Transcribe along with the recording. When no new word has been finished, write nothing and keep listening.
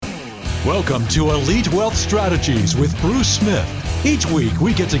Welcome to Elite Wealth Strategies with Bruce Smith. Each week,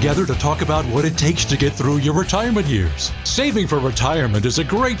 we get together to talk about what it takes to get through your retirement years. Saving for retirement is a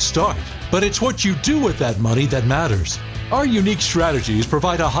great start, but it's what you do with that money that matters. Our unique strategies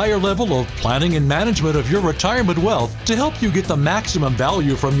provide a higher level of planning and management of your retirement wealth to help you get the maximum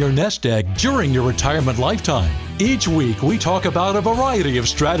value from your nest egg during your retirement lifetime. Each week, we talk about a variety of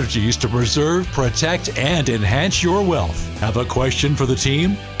strategies to preserve, protect, and enhance your wealth. Have a question for the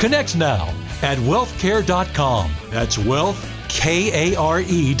team? Connect now at wealthcare.com. That's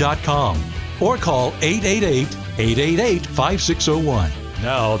wealthkare.com. Or call 888-888-5601.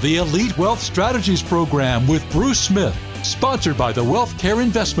 Now, the Elite Wealth Strategies Program with Bruce Smith, sponsored by the Wealth Care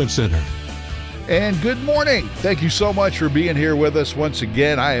Investment Center. And good morning. Thank you so much for being here with us once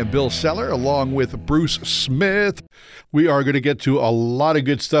again. I am Bill Seller along with Bruce Smith. We are going to get to a lot of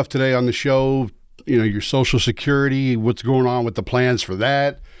good stuff today on the show. You know, your Social Security, what's going on with the plans for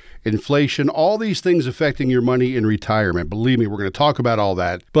that, inflation, all these things affecting your money in retirement. Believe me, we're going to talk about all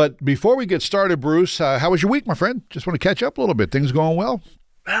that. But before we get started, Bruce, how was your week, my friend? Just want to catch up a little bit. Things going well?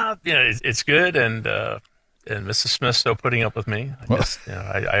 Well, you know, it's good, and Mrs. Smith's still putting up with me.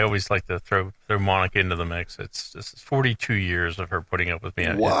 I always like to throw Monica into the mix. It's 42 years of her putting up with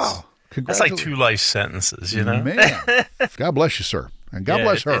me. Wow. That's like 2 life sentences, you know? Man. God bless you, sir. And God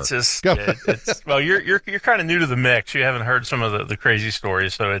bless her. It's just, well, you're kind of new to the mix. You haven't heard some of the crazy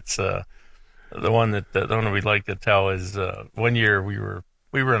stories. So it's the one that we'd like to tell is one year we were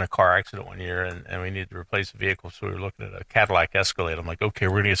in a car accident one year and we needed to replace a vehicle. So we were looking at a Cadillac Escalade. I'm like, okay,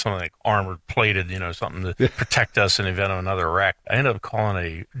 we're going to get something like armored plated, you know, something to protect us in the event of another wreck. I ended up calling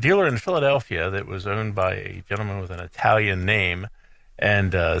a dealer in Philadelphia that was owned by a gentleman with an Italian name.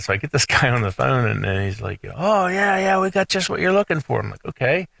 And so I get this guy on the phone, and he's like, oh, yeah, we got just what you're looking for. I'm like,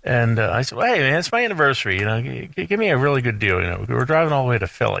 okay. And I said, well, hey, man, it's my anniversary. You know, give me a really good deal. You know, we're driving all the way to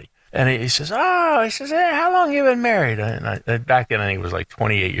Philly. And he says, hey, how long you been married? And I back then, I think it was like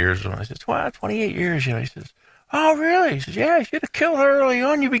 28 years. And I said, wow, 28 years. You know, he says, oh, really? He says, yeah, you should have killed her early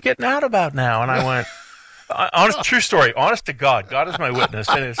on. You'd be getting out about now. And I went, true story, honest to God is my witness.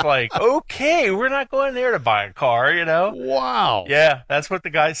 And it's like, okay, we're not going there to buy a car, you know? Wow. Yeah, that's what the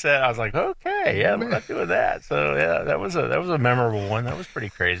guy said. I was like, okay, yeah, we're not doing that. So yeah, that was a memorable one. That was pretty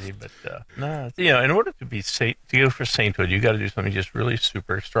crazy. But no, you know, in order to go for sainthood, you got to do something just really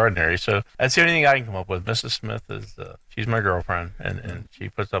super extraordinary. So that's the only thing I can come up with. Mrs. Smith is she's my girlfriend, and she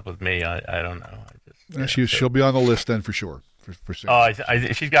puts up with me. I don't know. She'll be on the list then for sure.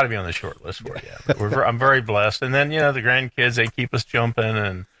 She's got to be on the short list for you. Yeah. I'm very blessed. And then, you know, the grandkids, they keep us jumping,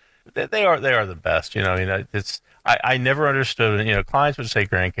 and they are the best. You know, I never understood. You know, clients would say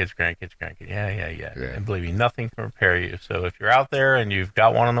grandkids. Yeah. And believe me, nothing can prepare you. So if you're out there and you've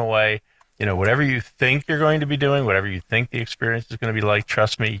got one on the way, you know, whatever you think you're going to be doing, whatever you think the experience is going to be like,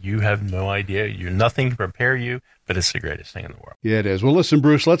 trust me, you have no idea. Nothing to prepare you, but it's the greatest thing in the world. Yeah, it is. Well, listen,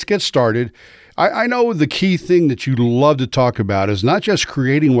 Bruce, let's get started. I know the key thing that you love to talk about is not just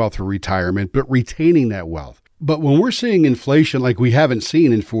creating wealth for retirement, but retaining that wealth. But when we're seeing inflation like we haven't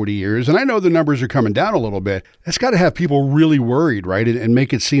seen in 40 years, and I know the numbers are coming down a little bit, that's got to have people really worried, right? And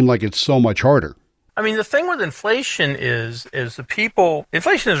make it seem like it's so much harder. I mean, the thing with inflation is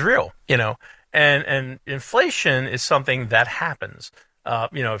inflation is real, you know, and inflation is something that happens.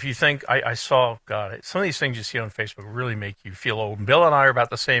 You know, if you think, I saw, God, some of these things you see on Facebook really make you feel old. And Bill and I are about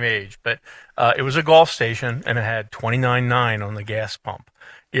the same age, but it was a Gulf station and it had 29.9 on the gas pump,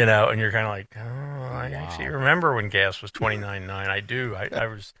 you know, and you're kind of like, oh, I actually remember when gas was 29.9. I do.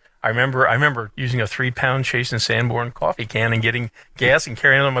 I remember using a 3-pound Chase and Sanborn coffee can and getting gas and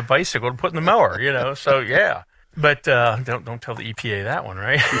carrying it on my bicycle to put in the mower, you know, so yeah. But don't tell the EPA that one,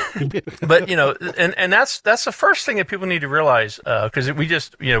 right? But you know, and that's the first thing that people need to realize, because we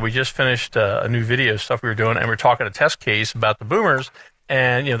just finished a new video stuff we were doing, and we're talking a test case about the boomers,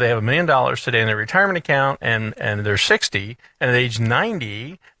 and you know they have $1 million today in their retirement account, and they're 60, and at age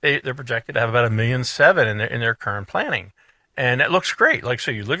 90 they're projected to have about $1.7 million in their current planning. And that looks great. Like,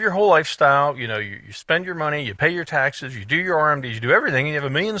 so you live your whole lifestyle, you know, you spend your money, you pay your taxes, you do your RMDs, you do everything, and you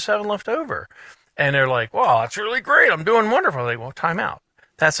have $1.7 million left over. And they're like, wow, that's really great. I'm doing wonderful. I'm like, well, time out.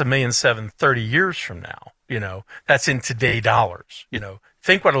 That's $1.7 million 30 years from now. You know, that's in today dollars. You know,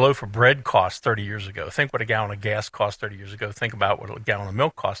 think what a loaf of bread cost 30 years ago. Think what a gallon of gas cost 30 years ago. Think about what a gallon of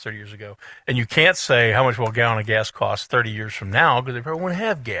milk cost 30 years ago. And you can't say how much will a gallon of gas cost 30 years from now, because they probably won't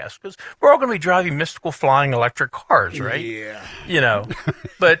have gas, because we're all going to be driving mystical flying electric cars, right? Yeah. You know,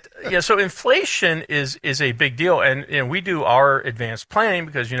 but yeah, so inflation is a big deal. And you know, we do our advanced planning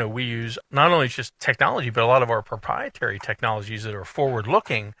because, you know, we use not only just technology, but a lot of our proprietary technologies that are forward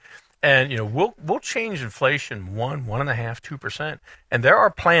looking. And we'll change inflation 1.5%, 2%. And there are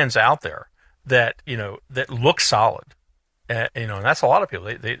plans out there that that look solid. And that's a lot of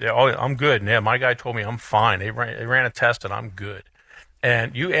people. They oh, I'm good. Yeah, my guy told me I'm fine. They ran a test and I'm good.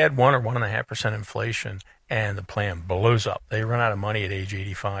 And you add 1 or 1.5% inflation, and the plan blows up. They run out of money at age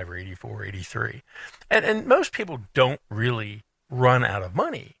 85 or 84, 83. And most people don't really run out of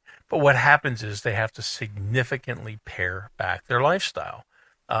money. But what happens is they have to significantly pare back their lifestyle.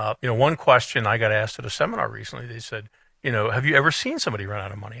 One question I got asked at a seminar recently, they said, have you ever seen somebody run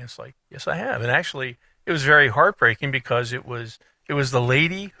out of money? And it's like, yes, I have. And actually, it was very heartbreaking because it was the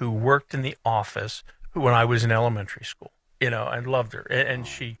lady who worked in the office when I was in elementary school. I loved her. And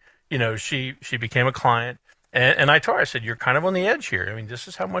she became a client. And I told her, I said, you're kind of on the edge here. I mean, this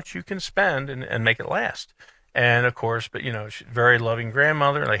is how much you can spend and make it last. And of course, but she's a very loving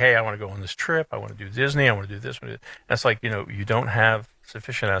grandmother. Like, hey, I want to go on this trip. I want to do Disney. I want to do this. And it's like, you don't have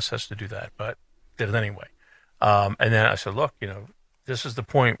sufficient assets to do that, but did it anyway. And then I said, look, this is the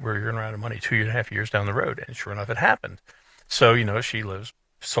point where you're going to run out of money 2.5 years down the road. And sure enough, it happened. So, she lives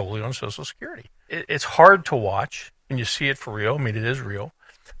solely on Social Security. It's hard to watch, and you see it for real. I mean, it is real.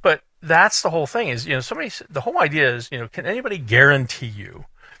 But that's the whole thing is, the whole idea is, can anybody guarantee you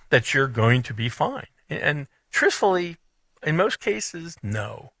that you're going to be fine? And truthfully, in most cases,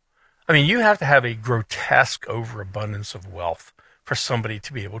 no. I mean, you have to have a grotesque overabundance of wealth for somebody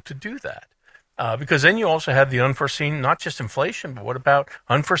to be able to do that. Because then you also have the unforeseen, not just inflation, but what about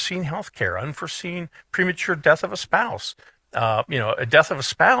unforeseen health care, unforeseen premature death of a spouse? A death of a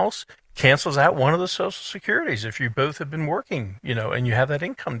spouse cancels out one of the Social Securities if you both have been working, and you have that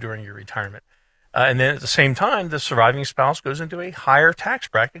income during your retirement. And then at the same time, the surviving spouse goes into a higher tax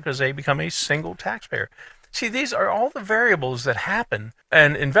bracket because they become a single taxpayer. See, these are all the variables that happen.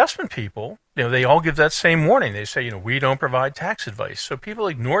 And investment people, they all give that same warning. They say, we don't provide tax advice. So people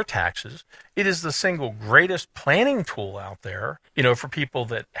ignore taxes. It is the single greatest planning tool out there, for people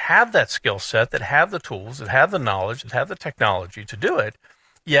that have that skill set, that have the tools, that have the knowledge, that have the technology to do it.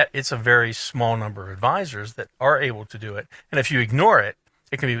 Yet it's a very small number of advisors that are able to do it. And if you ignore it,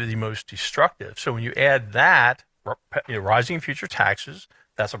 it can be the most destructive. So when you add that, rising future taxes,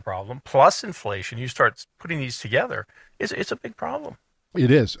 that's a problem, plus inflation, you start putting these together, it's a big problem. It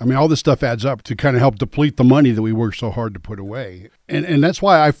is. I mean, all this stuff adds up to kind of help deplete the money that we work so hard to put away. And that's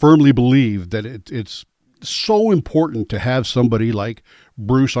why I firmly believe that it's so important to have somebody like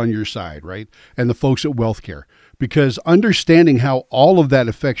Bruce on your side, right? And the folks at WealthCare, because understanding how all of that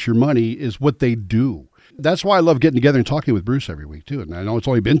affects your money is what they do. That's why I love getting together and talking with Bruce every week, too. And I know it's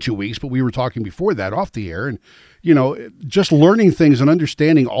only been 2 weeks, but we were talking before that off the air. And, just learning things and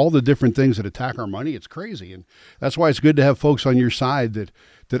understanding all the different things that attack our money, it's crazy. And that's why it's good to have folks on your side that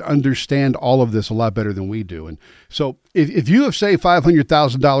understand all of this a lot better than we do. And so if you have saved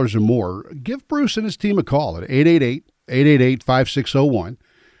 $500,000 or more, give Bruce and his team a call at 888-888-5601.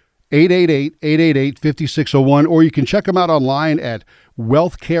 888-888-5601, or you can check them out online at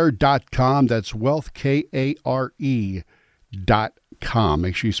wealthcare.com. That's wealthkare.com.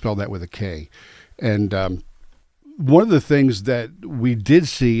 Make sure you spell that with a K. And one of the things that we did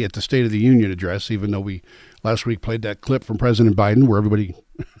see at the State of the Union address, even though we last week played that clip from President Biden where everybody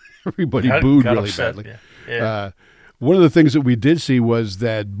booed really upset, badly. Yeah. One of the things that we did see was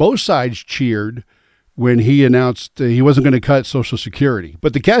that both sides cheered when he announced he wasn't going to cut Social Security.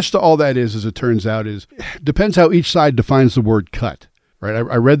 But the catch to all that is, as it turns out, depends how each side defines the word cut. Right?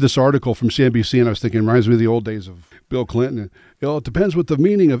 I read this article from CNBC and I was thinking, it reminds me of the old days of Bill Clinton. It depends what the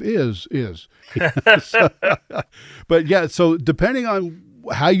meaning of is. But yeah, so depending on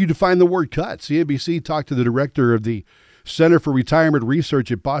how you define the word cut, CNBC talked to the director of the Center for Retirement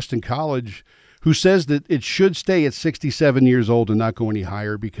Research at Boston College, who says that it should stay at 67 years old and not go any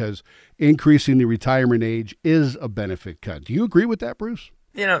higher because increasing the retirement age is a benefit cut. Do you agree with that, Bruce?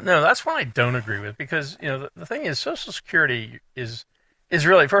 No, that's what I don't agree with because, the thing is Social Security is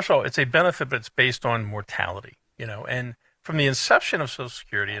really, first of all, it's a benefit, but it's based on mortality, and from the inception of Social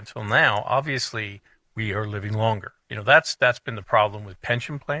Security until now, obviously we are living longer. That's been the problem with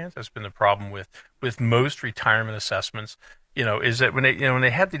pension plans. That's been the problem with most retirement assessments, is that when they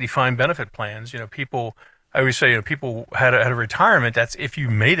had the defined benefit plans, people, I always say, people had a retirement. That's if you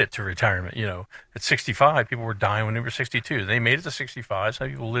made it to retirement, at 65, people were dying when they were 62. They made it to 65. Some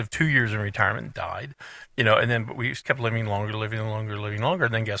people lived 2 years in retirement and died, but we kept living longer.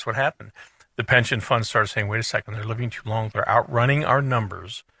 And then guess what happened? The pension funds started saying, wait a second, they're living too long. They're outrunning our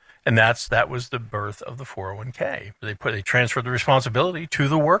numbers. And that was the birth of the 401k. They transferred the responsibility to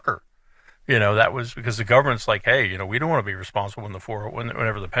the worker. That was because the government's like, hey, we don't want to be responsible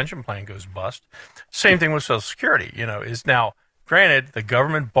whenever the pension plan goes bust. Same thing with Social Security, is now Granted, the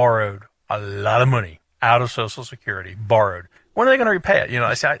government borrowed a lot of money out of Social Security, borrowed. When are they going to repay it?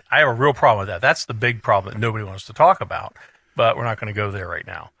 I say I have a real problem with that. That's the big problem that nobody wants to talk about, but we're not going to go there right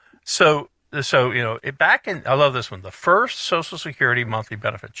now. So back in, I love this one. The first Social Security monthly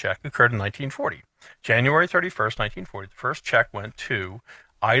benefit check occurred in 1940. January 31st, 1940, the first check went to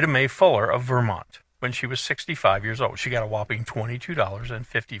Ida Mae Fuller of Vermont when she was 65 years old. She got a whopping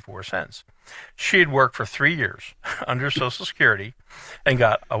 $22.54. She had worked for 3 years under Social Security and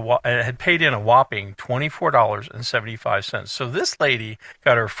had paid in a whopping $24.75. So this lady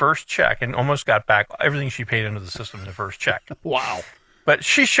got her first check and almost got back everything she paid into the system in the first check. Wow. But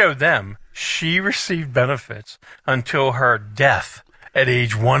she showed them she received benefits until her death at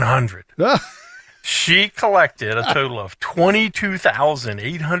age 100. She collected a total of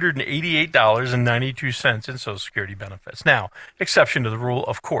 $22,888.92 in Social Security benefits. Now, exception to the rule,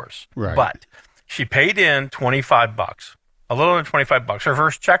 of course. Right. But she paid in $25, a little under $25. Her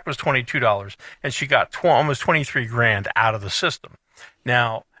first check was $22, and she got almost $23,000 out of the system.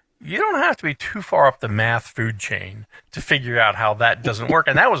 Now, you don't have to be too far up the math food chain to figure out how that doesn't work.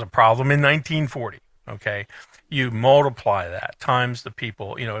 And that was a problem in 1940. Okay. You multiply that times the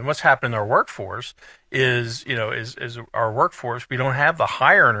people, and what's happened in our workforce is our workforce, we don't have the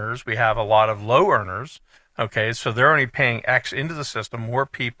high earners. We have a lot of low earners. Okay. So they're only paying X into the system. More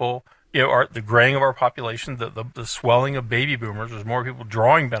people, the graying of our population, the swelling of baby boomers. There's more people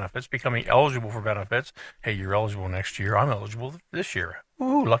drawing benefits, becoming eligible for benefits. Hey, you're eligible next year. I'm eligible this year.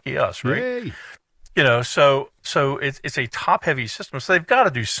 Ooh, lucky us, right? Yay. So it's a top heavy system. So they've got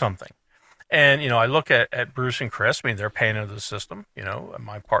to do something. And, I look at Bruce and Chris. I mean, they're paying into the system,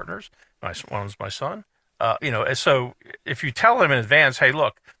 my partners. One's my son. And so if you tell them in advance, hey,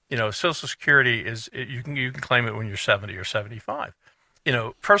 look, Social Security you can claim it when you're 70 or 75.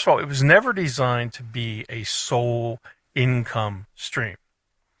 First of all, it was never designed to be a sole income stream.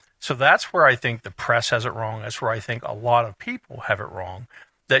 So that's where I think the press has it wrong. That's where I think a lot of people have it wrong.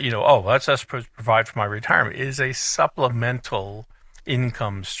 That, that's supposed to provide for my retirement. It is a supplemental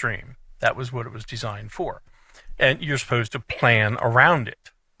income stream. That was what it was designed for. And you're supposed to plan around it,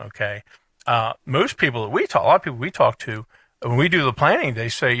 okay? Most people that a lot of people we talk to, when we do the planning, they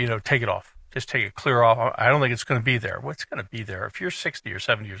say, take it off. Just take it clear off. I don't think it's going to be there. What's going to be there? If you're 60 or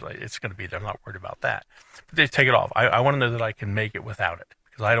 70 years old, it's going to be there. I'm not worried about that. But they take it off. I want to know that I can make it without it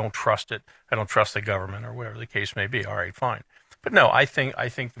because I don't trust it. I don't trust the government or whatever the case may be. All right, fine. But no, I think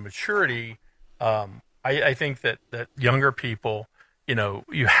the maturity, I think that younger people,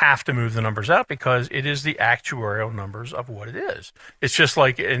 you have to move the numbers out because it is the actuarial numbers of what it is. It's just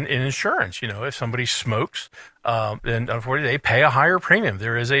like in insurance, if somebody smokes, then unfortunately they pay a higher premium.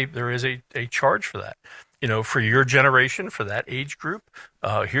 There is a charge for that. For your generation, for that age group,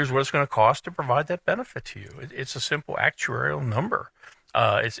 here's what it's going to cost to provide that benefit to you. It's a simple actuarial number.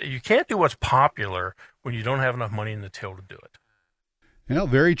 You can't do what's popular when you don't have enough money in the till to do it.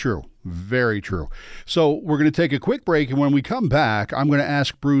 Very true. Very true. So we're going to take a quick break, and when we come back, I'm going to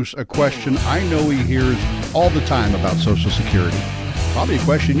ask Bruce a question I know he hears all the time about Social Security. Probably a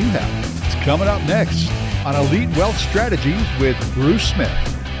question you have. It's coming up next on Elite Wealth Strategies with Bruce Smith.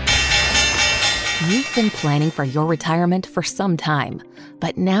 You've been planning for your retirement for some time,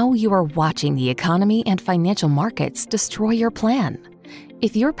 but now you are watching the economy and financial markets destroy your plan.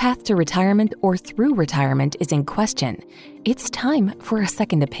 If your path to retirement or through retirement is in question, it's time for a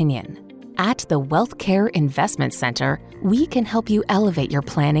second opinion. At the Wealth Care Investment Center, we can help you elevate your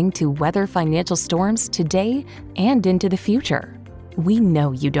planning to weather financial storms today and into the future. We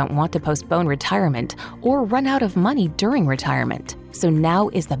know you don't want to postpone retirement or run out of money during retirement, so now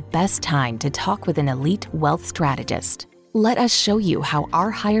is the best time to talk with an elite wealth strategist. Let us show you how our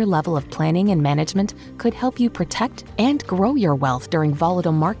higher level of planning and management could help you protect and grow your wealth during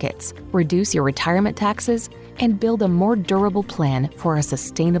volatile markets, reduce your retirement taxes, and build a more durable plan for a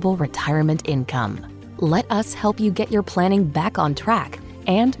sustainable retirement income. Let us help you get your planning back on track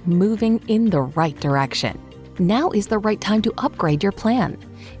and moving in the right direction. Now is the right time to upgrade your plan.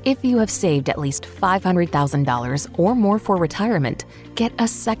 If you have saved at least $500,000 or more for retirement, get a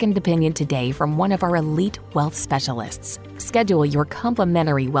second opinion today from one of our elite wealth specialists. Schedule your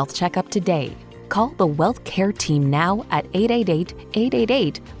complimentary wealth checkup today. Call the Wealth Care team now at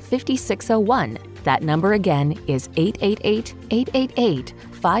 888-888-5601. That number again is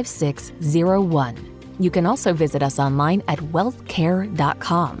 888-888-5601. You can also visit us online at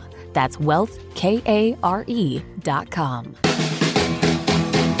wealthcare.com. That's wealthkare.com.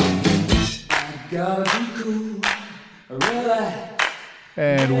 Gotta be cool, really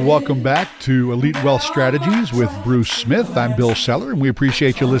And welcome back to Elite Wealth Strategies with Bruce Smith. I'm Bill Seller, and we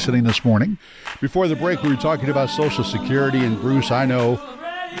appreciate you listening this morning. Before the break, we were talking about Social Security, and Bruce, I know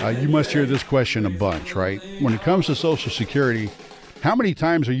you must hear this question a bunch, right? When it comes to Social Security, how many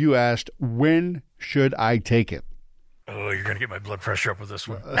times are you asked, when should I take it? Oh, you're going to get my blood pressure up with this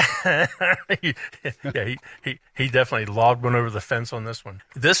one. He definitely lobbed one over the fence on this one.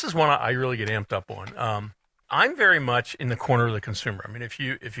 This is one I really get amped up on. I'm very much in the corner of the consumer. I mean, if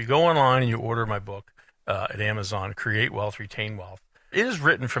you go online and you order my book at Amazon, Create Wealth, Retain Wealth, it is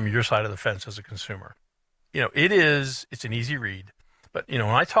written from your side of the fence as a consumer. You know, it's an easy read. But, you know,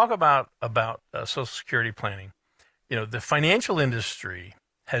 when I talk about Social Security planning, you know, the financial industry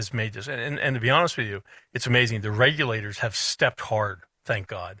has made this, and to be honest with you, it's amazing. The regulators have stepped hard, thank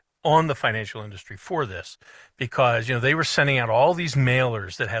God, on the financial industry for this, because, you know, they were sending out all these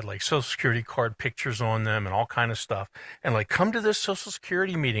mailers that had like Social Security card pictures on them and all kind of stuff. And like, come to this Social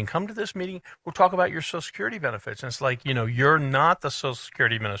Security meeting, come to this meeting. We'll talk about your Social Security benefits. And it's like, you know, you're not the Social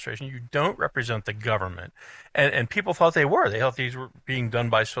Security Administration. You don't represent the government. And people thought they were. They thought these were being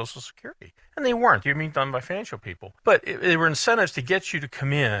done by Social Security. And they weren't. They were being done by financial people. But they were incentives to get you to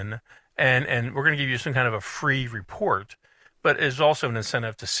come in and we're going to give you some kind of a free report. But it's also an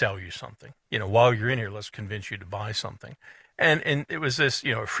incentive to sell you something. You know, while you're in here, let's convince you to buy something. And it was this,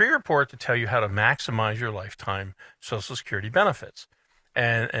 you know, a free report to tell you how to maximize your lifetime Social Security benefits.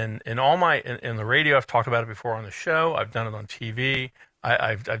 And in the radio, I've talked about it before on the show. I've done it on TV.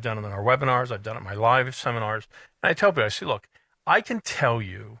 I've done it in our webinars. I've done it in my live seminars. And I tell people, I say, look, I can tell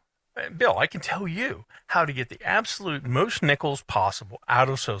you, Bill, I can tell you how to get the absolute most nickels possible out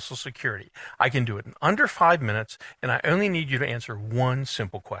of Social Security. I can do it in under 5 minutes, and I only need you to answer one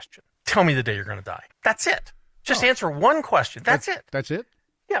simple question. Tell me the day you're going to die. That's it. Just answer one question. That's it. That's it?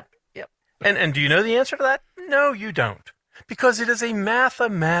 Yep. And do you know the answer to that? No, you don't. Because it is a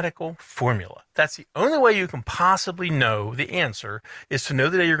mathematical formula. That's the only way you can possibly know the answer, is to know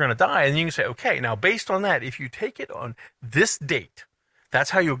the day you're going to die. And you can say, okay, now based on that, if you take it on this date,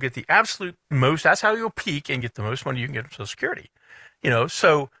 that's how you'll get the absolute most, that's how you'll peak and get the most money you can get from Social Security. You know,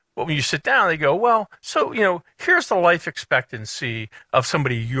 so when you sit down, they go, well, so, you know, here's the life expectancy of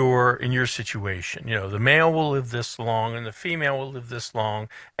somebody in your situation. You know, the male will live this long and the female will live this long.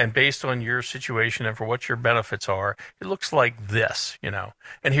 And based on your situation and for what your benefits are, it looks like this, you know,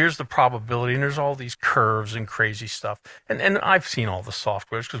 and here's the probability. And there's all these curves and crazy stuff. And I've seen all the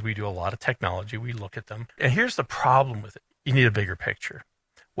softwares because we do a lot of technology. We look at them. And here's the problem with it. You need a bigger picture.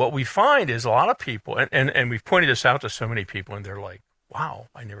 What we find is a lot of people, and we've pointed this out to so many people, and they're like, wow,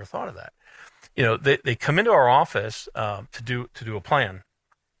 I never thought of that. You know, they come into our office to do a plan.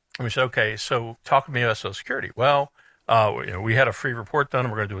 And we said, okay, so talk to me about Social Security. Well, you know, we had a free report done,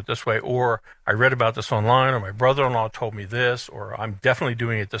 and we're going to do it this way. Or I read about this online, or my brother-in-law told me this, or I'm definitely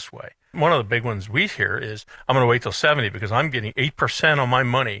doing it this way. One of the big ones we hear is, I'm going to wait till 70 because I'm getting 8% on my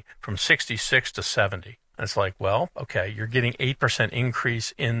money from 66 to 70. And it's like, well, okay, you're getting 8%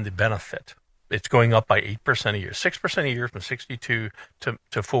 increase in the benefit. It's going up by 8% a year, 6% a year from 62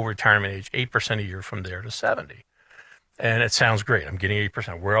 to full retirement age, 8% a year from there to 70. And it sounds great. I'm getting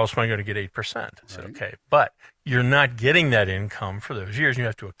 8%. Where else am I going to get 8%? I said, okay, but you're not getting that income for those years. And you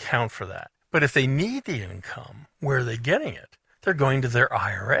have to account for that. But if they need the income, where are they getting it? They're going to their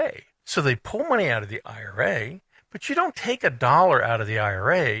IRA. So they pull money out of the IRA, but you don't take $1 out of the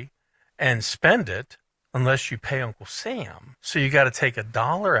IRA and spend it unless you pay Uncle Sam. So you got to take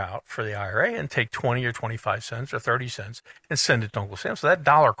 $1 out for the IRA and take 20 or 25 cents or 30 cents and send it to Uncle Sam. So that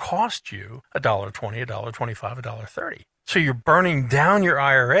dollar cost you $1.20, $1.25, $1.30. So you're burning down your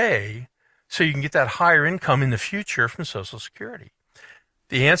IRA so you can get that higher income in the future from Social Security.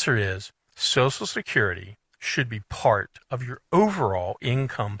 The answer is Social Security should be part of your overall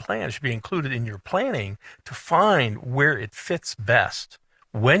income plan. It should be included in your planning to find where it fits best,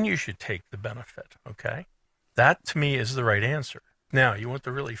 when you should take the benefit, okay? That, to me, is the right answer. Now, you want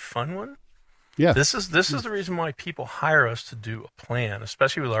the really fun one? Yeah. This is the reason why people hire us to do a plan,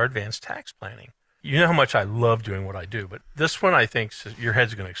 especially with our advanced tax planning. You know how much I love doing what I do, but this one, I think, your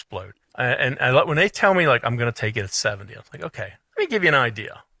head's going to explode. And when they tell me, like, I'm going to take it at 70, I'm like, okay, let me give you an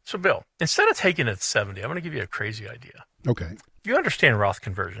idea. So, Bill, instead of taking it at 70, I'm going to give you a crazy idea. Okay. You understand Roth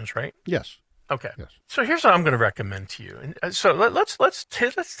conversions, right? Yes. Okay. Yes. So here's what I'm going to recommend to you. And so let's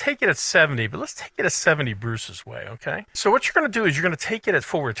take it at 70, but let's take it at 70 Bruce's way, okay? So what you're going to do is you're going to take it at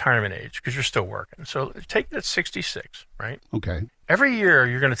full retirement age because you're still working. So take it at 66, right? Okay. Every year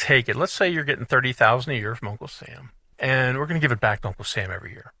you're going to take it. Let's say you're getting $30,000 a year from Uncle Sam, and we're going to give it back to Uncle Sam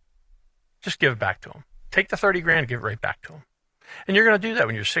every year. Just give it back to him. Take the 30 grand, give it right back to him. And you're going to do that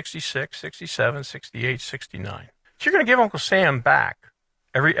when you're 66, 67, 68, 69. So you're going to give Uncle Sam back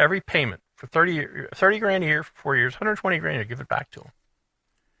Every payment for 30 grand a year for 4 years, 120 grand, you give it back to them.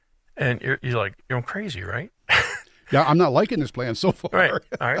 And you're like, you're crazy, right? Yeah, I'm not liking this plan so far. Right.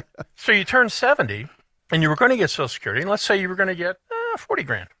 All right. So you turn 70 and you were going to get Social Security, and let's say you were going to get 40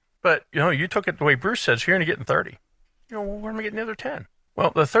 grand. But, you took it the way Bruce said, so you're going to get 30. Well, where am I getting the other 10?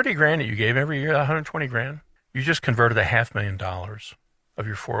 Well, the 30 grand that you gave every year, 120 grand, you just converted $500,000 of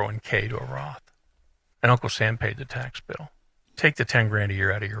your 401k to a Roth. And Uncle Sam paid the tax bill. Take the 10 grand a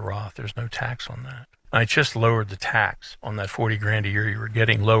year out of your Roth. There's no tax on that. I just lowered the tax on that 40 grand a year you were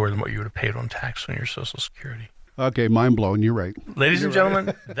getting, lower than what you would have paid on tax on your Social Security. Okay, mind blown. You're right. Ladies and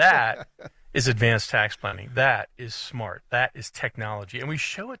gentlemen, that is advanced tax planning. That is smart. That is technology. And we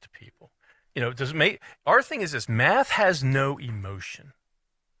show it to people. Our thing is this: math has no emotion.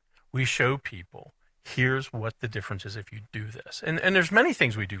 We show people, here's what the difference is if you do this. And there's many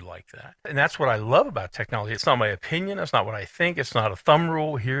things we do like that. And that's what I love about technology. It's not my opinion. It's not what I think. It's not a thumb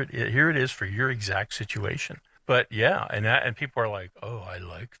rule. Here it is for your exact situation. But yeah, and people are like, oh, I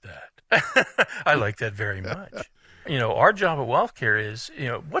like that. I like that very much. Our job at WealthCare is,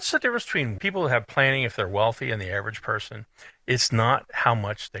 what's the difference between people that have planning if they're wealthy and the average person? It's not how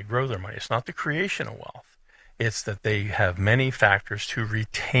much they grow their money. It's not the creation of wealth. It's that they have many factors to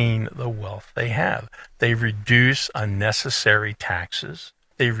retain the wealth they have. They reduce unnecessary taxes.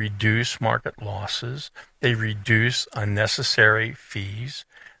 They reduce market losses. They reduce unnecessary fees.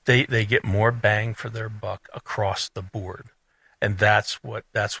 They get more bang for their buck across the board. And that's what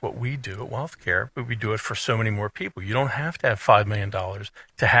we do at WealthCare, but we do it for so many more people. You don't have to have $5 million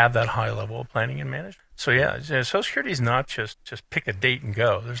to have that high level of planning and management. So yeah, Social Security is not just pick a date and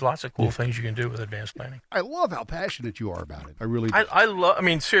go. There's lots of cool things you can do with advanced planning. I love how passionate you are about it. I really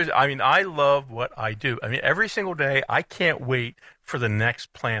do. Seriously, I love what I do. Every single day, I can't wait for the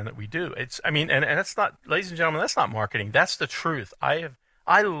next plan that we do. And that's not, ladies and gentlemen, that's not marketing. That's the truth. I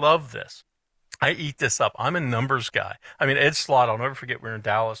love this. I eat this up. I'm a numbers guy. Ed Slott, I'll never forget, we were in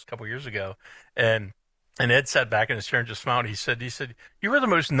Dallas a couple years ago, and Ed sat back in his chair and just smiled. He said, you are the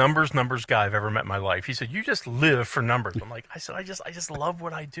most numbers guy I've ever met in my life. He said, you just live for numbers. I just love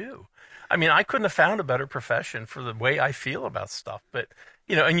what I do. I couldn't have found a better profession for the way I feel about stuff. But,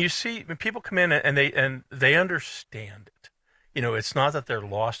 and you see when people come in and they understand it. It's not that they're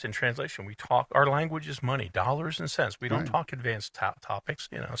lost in translation. We talk, our language is money, dollars and cents. We don't talk advanced topics,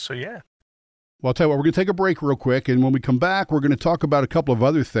 so yeah. Well, I'll tell you what, we're going to take a break real quick, and when we come back, we're going to talk about a couple of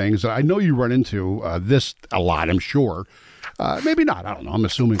other things. I know you run into this a lot, I'm sure. Maybe not, I don't know, I'm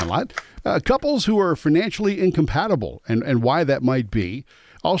assuming a lot. Couples who are financially incompatible and why that might be.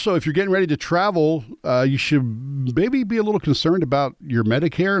 Also, if you're getting ready to travel, you should maybe be a little concerned about your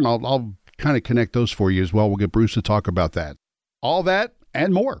Medicare, and I'll kind of connect those for you as well. We'll get Bruce to talk about that. All that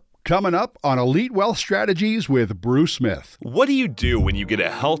and more coming up on Elite Wealth Strategies with Bruce Smith. What do you do when you get a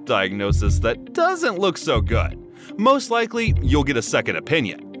health diagnosis that doesn't look so good? Most likely, you'll get a second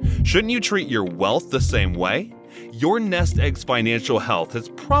opinion. Shouldn't you treat your wealth the same way? Your nest egg's financial health has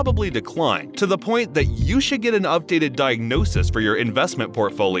probably declined to the point that you should get an updated diagnosis for your investment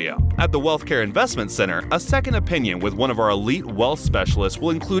portfolio. At the WealthCare Investment Center, a second opinion with one of our elite wealth specialists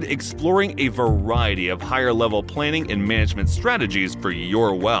will include exploring a variety of higher-level planning and management strategies for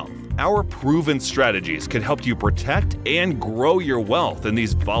your wealth. Our proven strategies can help you protect and grow your wealth in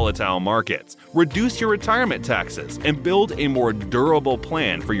these volatile markets, reduce your retirement taxes, and build a more durable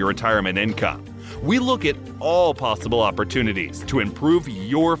plan for your retirement income. We look at all possible opportunities to improve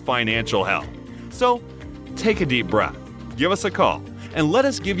your financial health. So, take a deep breath, give us a call, and let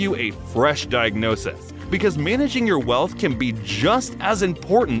us give you a fresh diagnosis, because managing your wealth can be just as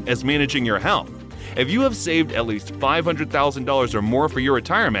important as managing your health. If you have saved at least $500,000 or more for your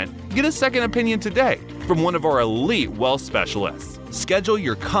retirement, get a second opinion today from one of our elite wealth specialists. Schedule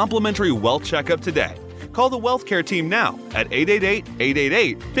your complimentary wealth checkup today. Call the WealthCare team now at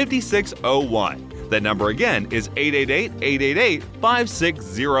 888-888-5601. That number again is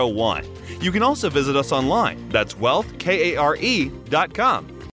 888-888-5601. You can also visit us online. That's wealthkare.com.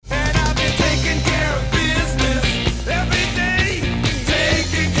 And I've been taking care of business every day.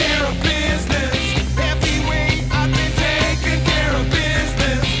 Taking care of business every way. I've been taking care of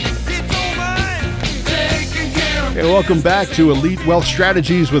business. It's all mine. Taking care of Hey, welcome back to Elite Wealth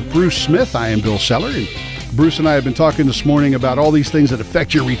Strategies with Bruce Smith. I am Bill Seller, and Bruce and I have been talking this morning about all these things that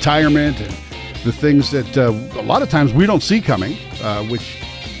affect your retirement and the things that a lot of times we don't see coming, which,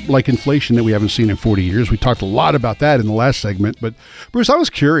 like inflation that we haven't seen in 40 years. We talked a lot about that in the last segment. But Bruce, I was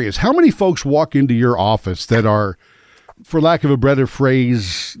curious, how many folks walk into your office that are, for lack of a better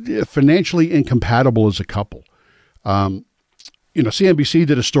phrase, financially incompatible as a couple? CNBC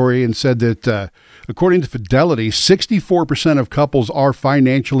did a story and said that according to Fidelity, 64% of couples are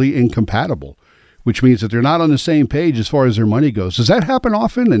financially incompatible, which means that they're not on the same page as far as their money goes. Does that happen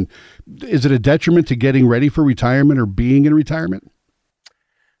often? And is it a detriment to getting ready for retirement or being in retirement?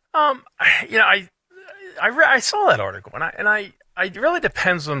 I saw that article, and it really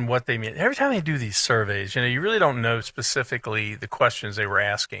depends on what they mean. Every time they do these surveys, you really don't know specifically the questions they were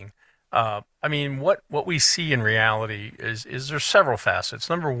asking. What we see in reality is there's several facets.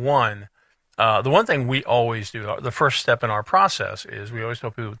 Number one, the one thing we always do, the first step in our process is we always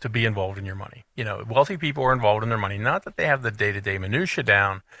tell people to be involved in your money. Wealthy people are involved in their money. Not that they have the day-to-day minutia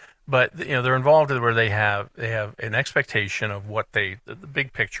down, but they're involved where they have an expectation of what the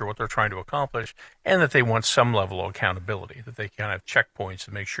big picture, what they're trying to accomplish, and that they want some level of accountability, that they kind of have checkpoints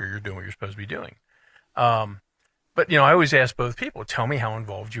to make sure you're doing what you're supposed to be doing. But I always ask both people, tell me how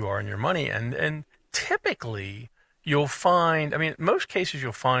involved you are in your money, and typically you'll find, in most cases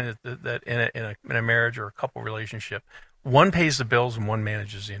you'll find that in a marriage or a couple relationship, one pays the bills and one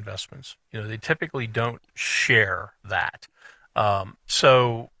manages the investments. They typically don't share that.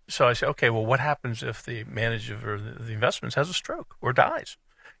 So I say, okay, well, what happens if the manager of the investments has a stroke or dies?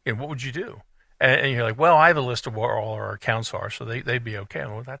 What would you do? And you're like, well, I have a list of where all our accounts are, so they'd be okay.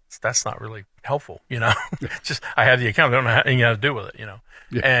 Well, that's not really helpful, Just I have the account, I don't know anything to do with it, Yeah.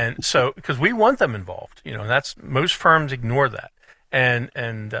 And so because we want them involved, that's most firms ignore that. And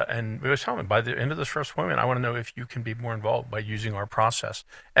we was telling them by the end of this first appointment, I want to know if you can be more involved by using our process,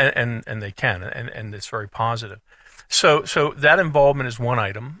 and they can, and it's very positive. So that involvement is one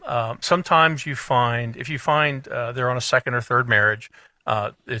item. Sometimes if you find they're on a second or third marriage,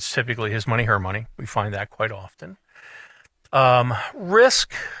 it's typically his money, her money. We find that quite often.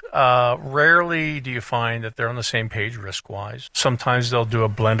 Risk, rarely do you find that they're on the same page risk-wise. Sometimes they'll do a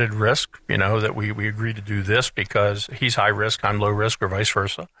blended risk, that we agree to do this because he's high risk, I'm low risk, or vice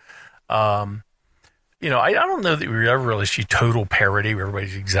versa. I don't know that we ever really see total parity where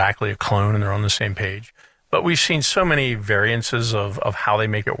everybody's exactly a clone and they're on the same page. But we've seen so many variances of how they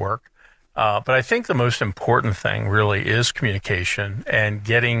make it work. But I think the most important thing really is communication and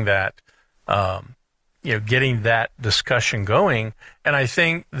getting that discussion going. And I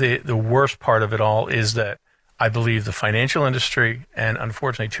think the worst part of it all is that I believe the financial industry, and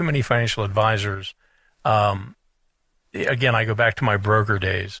unfortunately too many financial advisors, again, I go back to my broker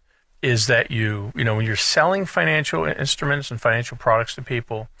days, is that when you're selling financial instruments and financial products to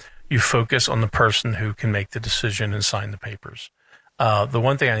people, you focus on the person who can make the decision and sign the papers. The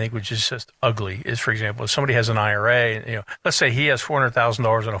one thing I think which is just ugly is, for example, if somebody has an IRA, let's say he has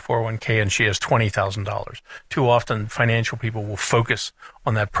 $400,000 in a 401k and she has $20,000. Too often, financial people will focus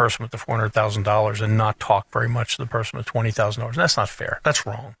on that person with the $400,000 and not talk very much to the person with $20,000. And that's not fair. That's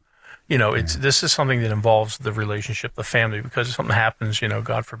wrong. This is something that involves the relationship, the family, because if something happens,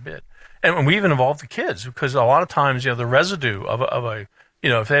 God forbid. And we even involve the kids, because a lot of times, the residue of a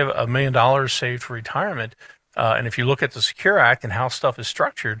if they have $1 million saved for retirement, and if you look at the Secure Act and how stuff is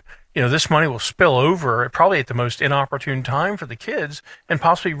structured, this money will spill over probably at the most inopportune time for the kids and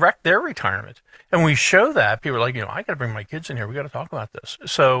possibly wreck their retirement. And we show that, people are like, I got to bring my kids in here. We got to talk about this.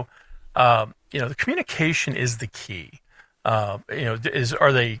 So, the communication is the key. Are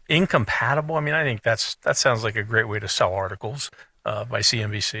they incompatible? I think that sounds like a great way to sell articles by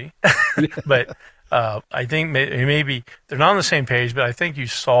CNBC, but. I think maybe they're not on the same page, but I think you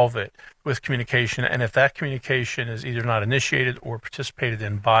solve it with communication. And if that communication is either not initiated or participated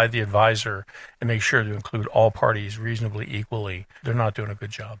in by the advisor, and make sure to include all parties reasonably equally, they're not doing a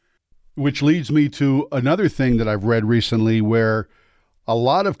good job. Which leads me to another thing that I've read recently, where a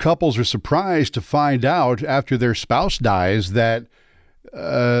lot of couples are surprised to find out after their spouse dies that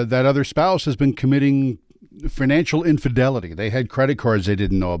that other spouse has been committing financial infidelity. They had credit cards they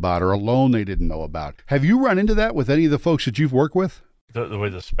didn't know about or a loan they didn't know about. Have you run into that with any of the folks that you've worked with? The way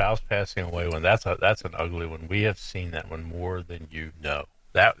the spouse passing away one, that's an ugly one. We have seen that one more than you know.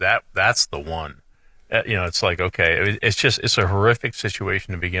 That's the one. It's like, okay, it's a horrific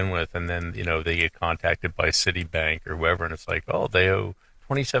situation to begin with, and then they get contacted by Citibank or whoever, and it's like, oh, they owe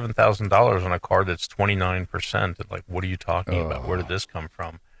 $27,000 on a card that's 29%. And like, what are you talking about? Where did this come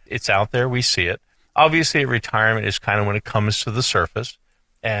from? It's out there. We see it. Obviously, retirement is kind of when it comes to the surface,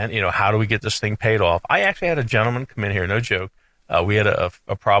 and how do we get this thing paid off? I actually had a gentleman come in here, no joke. We had a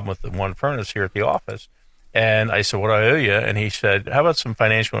problem with the one furnace here at the office, and I said, "What do I owe you?" And he said, "How about some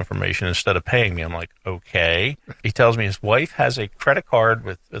financial information instead of paying me?" I'm like, "Okay." He tells me his wife has a credit card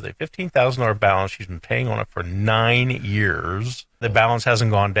with a $15,000 balance. She's been paying on it for 9 years. The balance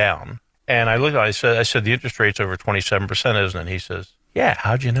hasn't gone down. And I looked at it, I said, the interest rate's over 27%, isn't it? And he says, "Yeah,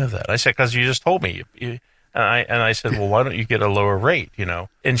 how'd you know that?" I said, "Because you just told me. And I said, well, why don't you get a lower rate, you know?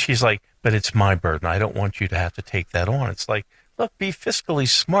 And she's like, but it's my burden. I don't want you to have to take that on. It's like, look, be fiscally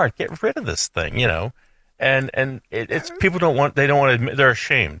smart. Get rid of this thing, you know? And it's people don't want to admit, they're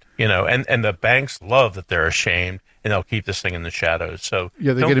ashamed, you know, and the banks love that they're ashamed, and they'll keep this thing in the shadows. So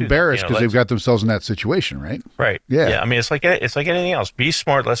yeah, they get embarrassed because they've got themselves in that situation, right? Right. Yeah. I mean, it's like anything else. Be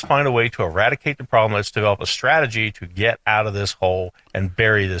smart. Let's find a way to eradicate the problem. Let's develop a strategy to get out of this hole and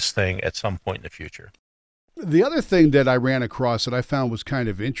bury this thing at some point in the future. The other thing that I ran across that I found was kind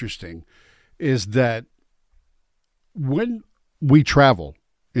of interesting is that when we travel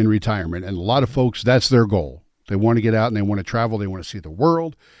in retirement, and a lot of folks, that's their goal. They want to get out and they want to travel. They want to see the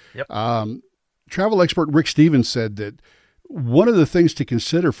world. Yep. Travel expert Rick Stevens said that one of the things to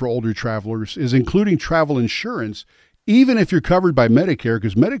consider for older travelers is including travel insurance, even if you're covered by Medicare,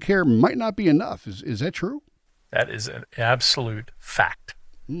 because Medicare might not be enough. Is that true? That is an absolute fact.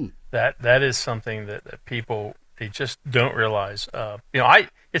 That is something that people, they just don't realize.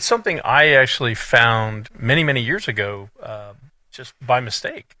 It's something I actually found many years ago, just by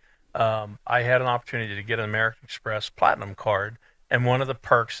mistake. I had an opportunity to get an American Express Platinum card, and one of the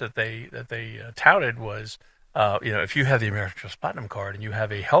perks that they touted was, if you have the American Express Platinum card and you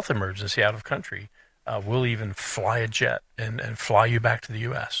have a health emergency out of country, we'll even fly a jet and fly you back to the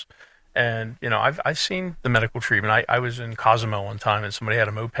U.S. And I've seen the medical treatment. I was in Cozumel one time, and somebody had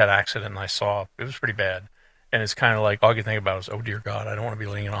a moped accident, and I saw it was pretty bad. And it's kind of like, all I can think about is, oh dear God, I don't want to be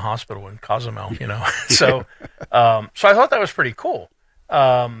laying in a hospital in Cozumel, So, so I thought that was pretty cool.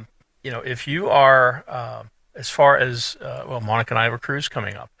 If you are, as far as, Monica and I have a cruise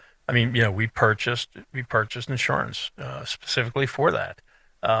coming up. I mean, we purchased insurance, specifically for that.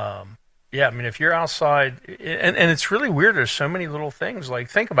 I mean, if you're outside, and it's really weird. There's so many little things. Like,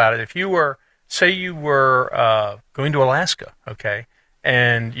 think about it. If you were, say you were, going to Alaska, okay.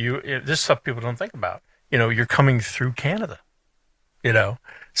 And this is stuff people don't think about. You're coming through Canada,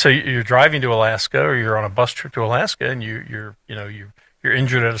 so you're driving to Alaska, or you're on a bus trip to Alaska, and you're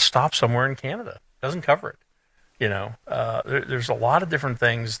injured at a stop somewhere in Canada. Doesn't cover it. There's a lot of different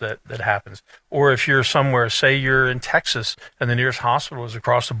things that happens. Or if you're somewhere, say you're in Texas, and the nearest hospital is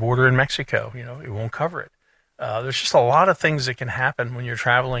across the border in Mexico, it won't cover it. There's just a lot of things that can happen when you're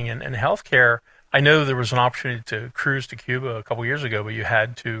traveling. And healthcare, I know there was an opportunity to cruise to Cuba a couple years ago, but you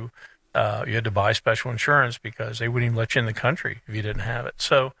had to buy special insurance because they wouldn't even let you in the country if you didn't have it.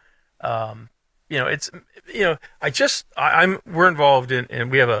 So, we're involved in,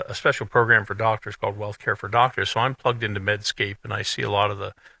 and we have a special program for doctors called Wealth Care for Doctors. So I'm plugged into Medscape, and I see a lot of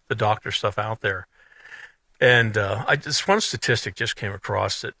the doctor stuff out there. And one statistic just came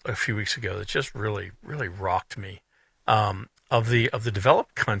across it a few weeks ago that just really, really rocked me. Of the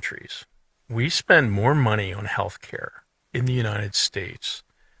developed countries, we spend more money on healthcare in the United States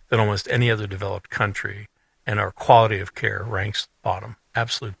than almost any other developed country, and our quality of care ranks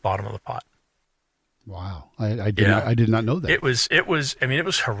absolute bottom of the pot. Wow, I did not know that. It was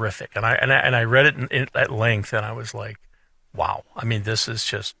horrific, and I read it at length, and I was like, wow. I mean, this is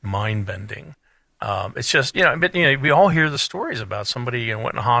just mind bending. It's just we all hear the stories about somebody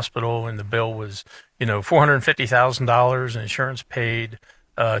went in a hospital and the bill was $450,000 and insurance paid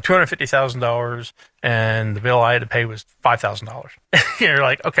 $250,000, and the bill I had to pay was $5,000. You're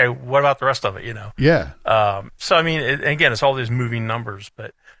like, okay, what about the rest of it? Yeah. So I mean, again, it's all these moving numbers,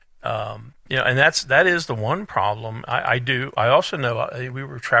 but and that is the one problem. I also know we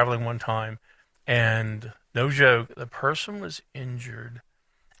were traveling one time, and no joke, the person was injured,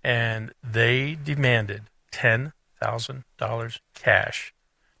 and they demanded $10,000 cash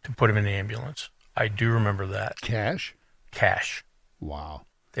to put him in the ambulance. I do remember that. Cash. Wow.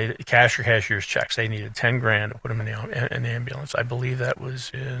 Cash or cashier's checks. They needed $10,000 to put him in the ambulance. I believe that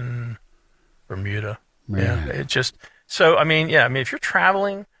was in Bermuda. Man. Yeah. It just, so, I mean, if you're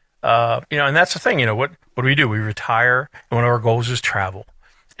traveling, and that's the thing, what do? We retire, and one of our goals is travel.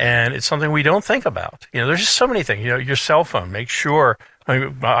 And it's something we don't think about. There's just so many things. Your cell phone, make sure.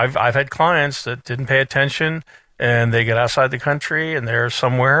 I've had clients that didn't pay attention, and they get outside the country, and they're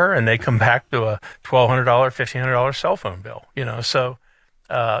somewhere, and they come back to a $1,200, $1,500 cell phone bill. So,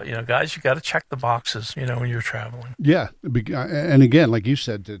 guys, you got to check the boxes, when you're traveling. Yeah, and again, like you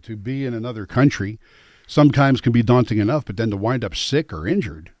said, to be in another country sometimes can be daunting enough, but then to wind up sick or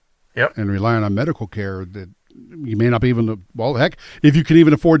injured, yep, and relying on medical care that you may not be even, heck, if you can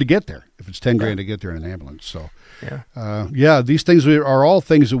even afford to get there, if it's $10,000 to get there in an ambulance. So, these things are all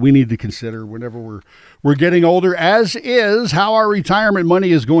things that we need to consider whenever we're getting older, as is how our retirement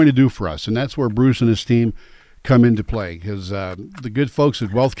money is going to do for us. And that's where Bruce and his team come into play, because the good folks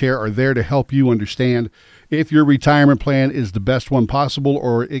at Wealth Care are there to help you understand if your retirement plan is the best one possible,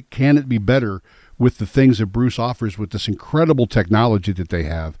 or can it be better with the things that Bruce offers with this incredible technology that they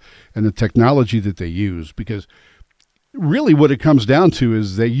have and the technology that they use. Because really what it comes down to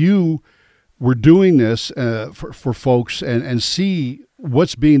is that you were doing this for folks and see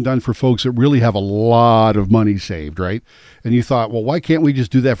what's being done for folks that really have a lot of money saved, right? And you thought, well, why can't we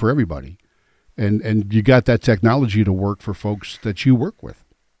just do that for everybody? And you got that technology to work for folks that you work with.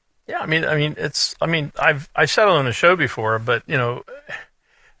 Yeah, I mean, I said it on the show before, but I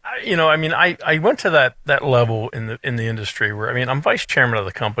went to that level in the industry where, I'm vice chairman of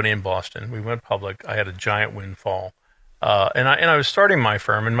the company in Boston. We went public. I had a giant windfall, and I was starting my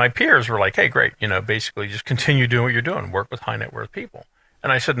firm, and my peers were like, "Hey, great, basically just continue doing what you're doing, work with high net worth people."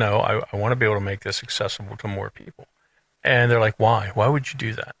 And I said, "No, I want to be able to make this accessible to more people." And they're like, "Why? Why would you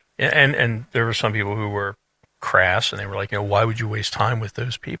do that?" And there were some people who were crass, and they were like, "Why would you waste time with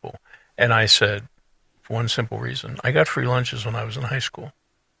those people?" And I said, for one simple reason: I got free lunches when I was in high school.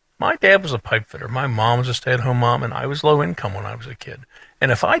 My dad was a pipe fitter. My mom was a stay-at-home mom, and I was low income when I was a kid.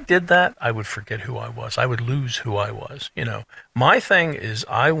 And if I did that, I would forget who I was. I would lose who I was. My thing is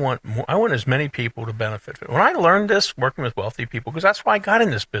I want as many people to benefit. When I learned this working with wealthy people, because that's why I got in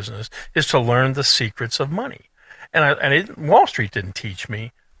this business, is to learn the secrets of money. Wall Street didn't teach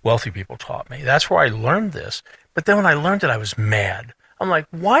me. Wealthy people taught me. That's where I learned this. But then when I learned it, I was mad. I'm like,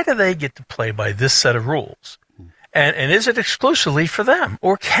 why do they get to play by this set of rules? And is it exclusively for them?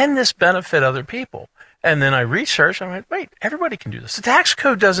 Or can this benefit other people? And then I researched, and I went, wait, everybody can do this. The tax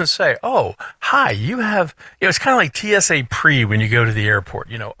code doesn't say, oh, hi, you have, it's kind of like TSA pre when you go to the airport,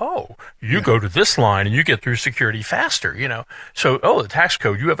 go to this line and you get through security faster, So, the tax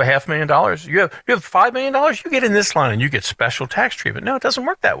code, you have $500,000, you have $5 million, you get in this line and you get special tax treatment. No, it doesn't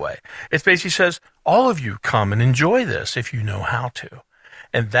work that way. It basically says, all of you come and enjoy this if you know how to.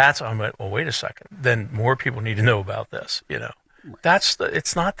 And I'm like, well, wait a second. Then more people need to know about this,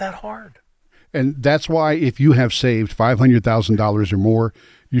 It's not that hard. And that's why if you have saved $500,000 or more,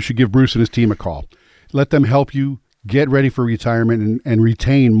 you should give Bruce and his team a call. Let them help you get ready for retirement and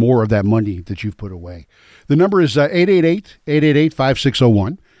retain more of that money that you've put away. The number is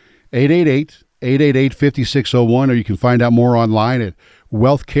 888-888-5601, 888-888-5601, or you can find out more online at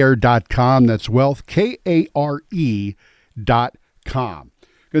wealthcare.com. That's wealthkare.com.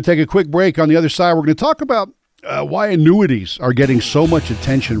 Going to take a quick break. On the other side, we're going to talk about why annuities are getting so much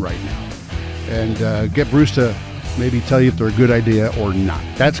attention right now, and get Bruce to maybe tell you if they're a good idea or not.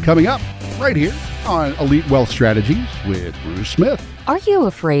 That's coming up right here on Elite Wealth Strategies with Bruce Smith. Are you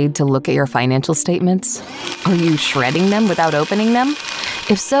afraid to look at your financial statements? Are you shredding them without opening them?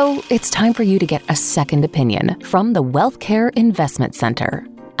 If so, it's time for you to get a second opinion from the WealthCare Investment Center.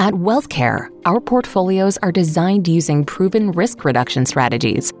 At WealthCare, our portfolios are designed using proven risk reduction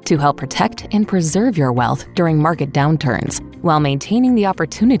strategies to help protect and preserve your wealth during market downturns, while maintaining the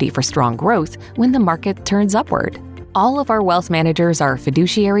opportunity for strong growth when the market turns upward. All of our wealth managers are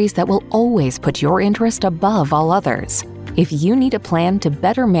fiduciaries that will always put your interest above all others. If you need a plan to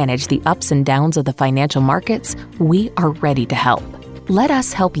better manage the ups and downs of the financial markets, we are ready to help. Let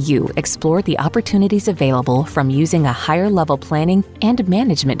us help you explore the opportunities available from using a higher level planning and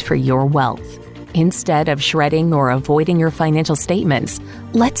management for your wealth. Instead of shredding or avoiding your financial statements,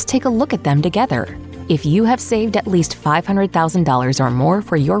 let's take a look at them together. If you have saved at least $500,000 or more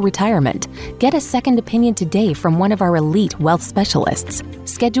for your retirement, get a second opinion today from one of our elite wealth specialists.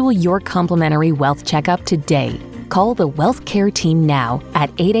 Schedule your complimentary wealth checkup today. Call the WealthCare team now at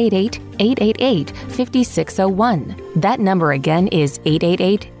 888-888-5601. That number again is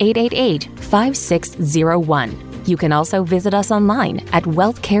 888-888-5601. You can also visit us online at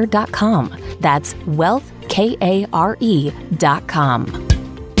wealthcare.com. That's wealthkare.com.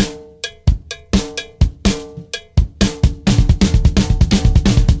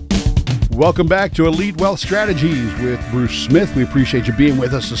 Welcome back to Elite Wealth Strategies with Bruce Smith. We appreciate you being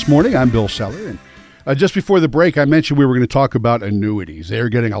with us this morning. I'm Bill Seller, and just before the break, I mentioned we were going to talk about annuities. They're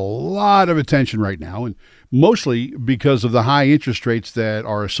getting a lot of attention right now, and mostly because of the high interest rates that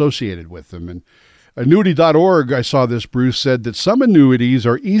are associated with them. And annuity.org, I saw this, Bruce, said that some annuities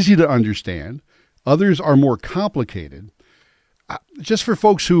are easy to understand, others are more complicated. Just for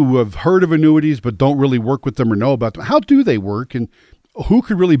folks who have heard of annuities but don't really work with them or know about them, how do they work, and who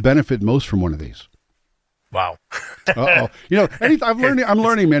could really benefit most from one of these? Wow. Uh-oh. I'm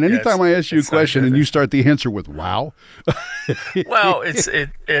learning, man. Anytime I ask you a question and you start the answer with "wow." Well,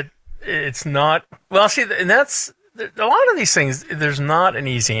 it's not. Well, see, and that's a lot of these things. There's not an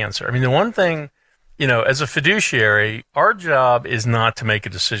easy answer. I mean, the one thing, as a fiduciary, our job is not to make a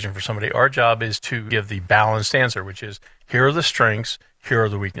decision for somebody. Our job is to give the balanced answer, which is, here are the strengths, here are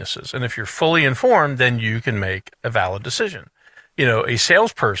the weaknesses. And if you're fully informed, then you can make a valid decision. A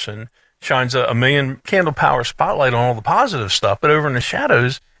salesperson shines a million candle power spotlight on all the positive stuff, but over in the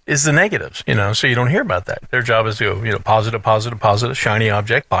shadows is the negatives, so you don't hear about that. Their job is to go, positive, positive, positive, shiny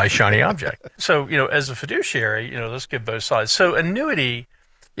object, buy shiny object. So, as a fiduciary, let's give both sides. So annuity,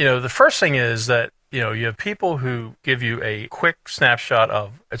 the first thing is that, you have people who give you a quick snapshot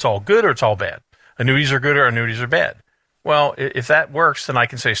of it's all good or it's all bad. Annuities are good or annuities are bad. Well, if that works, then I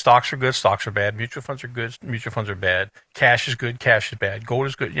can say stocks are good, stocks are bad, mutual funds are good, mutual funds are bad, cash is good, cash is bad, gold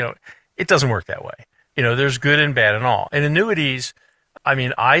is good. It doesn't work that way. There's good and bad and all. And annuities,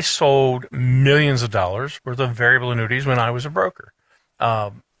 I sold millions of dollars worth of variable annuities when I was a broker.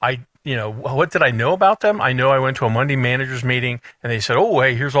 What did I know about them? I know I went to a Monday managers meeting and they said, oh,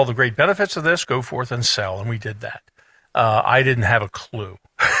 hey, here's all the great benefits of this. Go forth and sell. And we did that. I didn't have a clue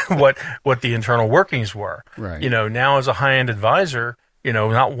what the internal workings were. Right. Now as a high-end advisor,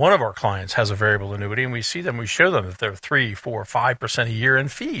 not one of our clients has a variable annuity, and we see them, we show them that they're 3%, 4%, 5% a year in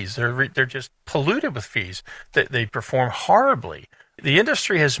fees. They're just polluted with fees. They perform horribly. The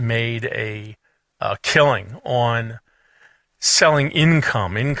industry has made a killing on selling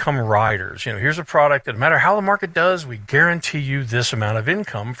income riders. Here's a product that no matter how the market does, we guarantee you this amount of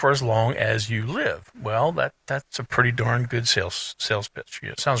income for as long as you live. Well, that's a pretty darn good sales pitch.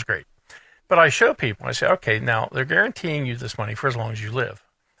 It sounds great. But I show people, I say, okay, now they're guaranteeing you this money for as long as you live.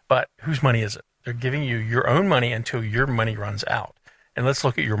 But whose money is it? They're giving you your own money until your money runs out. And let's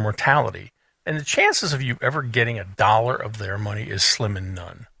look at your mortality. And the chances of you ever getting $1 of their money is slim and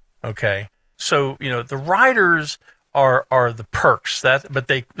none. Okay? So, the riders are the perks, but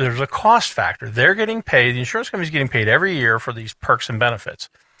there's a cost factor. They're getting paid, the insurance company's getting paid every year for these perks and benefits.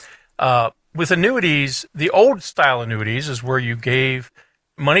 With annuities, the old style annuities is where you gave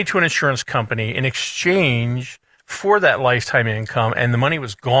money to an insurance company in exchange for that lifetime income, and the money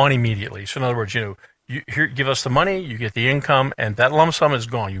was gone immediately. So in other words, you give us the money, you get the income, and that lump sum is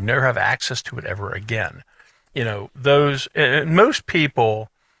gone. You never have access to it ever again. Most people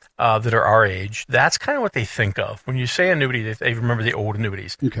that are our age, that's kind of what they think of. When you say annuity, they remember the old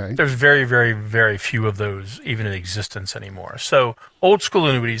annuities. Okay. There's very, very, very few of those even in existence anymore. So old school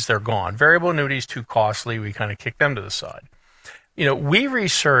annuities, they're gone. Variable annuities, too costly. We kind of kick them to the side. We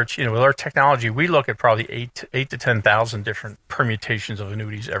research, with our technology, we look at probably 8 to 10,000 different permutations of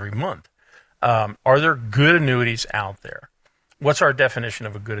annuities every month. Are there good annuities out there? What's our definition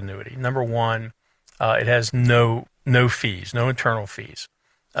of a good annuity? Number one, it has no fees, no internal fees.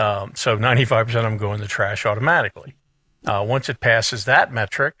 So 95% of them go in the trash automatically. Once it passes that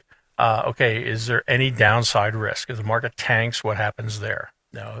metric, is there any downside risk? If the market tanks, what happens there?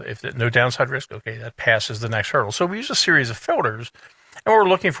 No, no downside risk, okay, that passes the next hurdle. So we use a series of filters, and what we're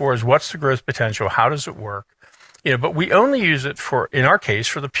looking for is what's the growth potential, how does it work? But we only use it in our case,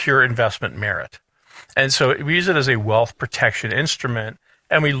 for the pure investment merit. And so we use it as a wealth protection instrument,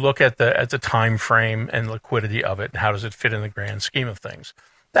 and we look at the time frame and liquidity of it, and how does it fit in the grand scheme of things.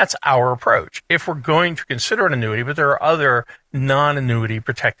 That's our approach. If we're going to consider an annuity, but there are other non-annuity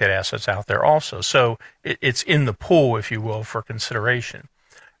protected assets out there also. So it's in the pool, if you will, for consideration.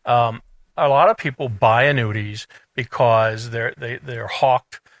 A lot of people buy annuities because they're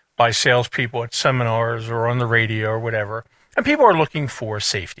hawked by salespeople at seminars or on the radio or whatever, and people are looking for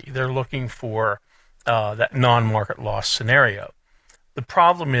safety. They're looking for that non-market loss scenario. The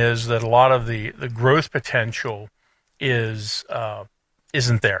problem is that a lot of the growth potential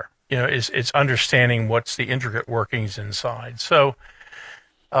isn't there. It's understanding what's the intricate workings inside. So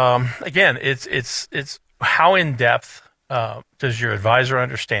again, it's how in depth does your advisor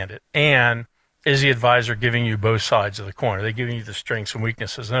understand it, and is the advisor giving you both sides of the coin? Are they giving you the strengths and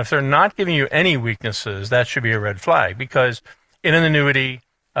weaknesses? And if they're not giving you any weaknesses, that should be a red flag, because in an annuity,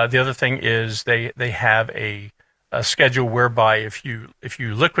 the other thing is they have a schedule whereby if you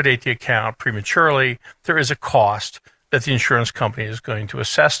liquidate the account prematurely, there is a cost that the insurance company is going to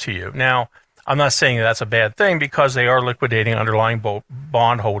assess to you. Now, I'm not saying that's a bad thing, because they are liquidating underlying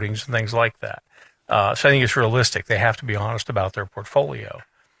bond holdings and things like that. So I think it's realistic. They have to be honest about their portfolio.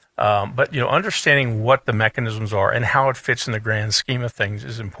 But understanding what the mechanisms are and how it fits in the grand scheme of things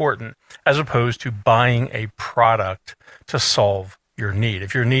is important, as opposed to buying a product to solve your need.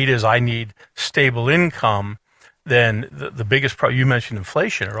 If your need is, I need stable income, then the biggest problem, you mentioned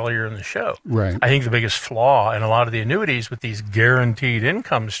inflation earlier in the show. Right. I think the biggest flaw in a lot of the annuities with these guaranteed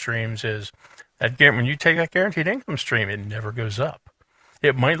income streams is that when you take that guaranteed income stream, it never goes up.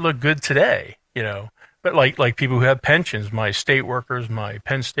 It might look good today, but like people who have pensions, my state workers, my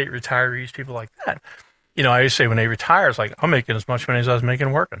Penn State retirees, people like that. I always say when they retire, it's like, I'm making as much money as I was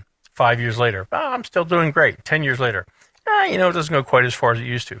making working. 5 years later, I'm still doing great. 10 years later, it doesn't go quite as far as it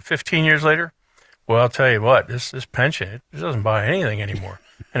used to. 15 years later, well, I'll tell you what, this pension, it doesn't buy anything anymore.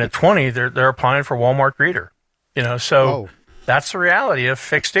 and at 20, they're applying for Walmart greeter. So Oh. that's the reality of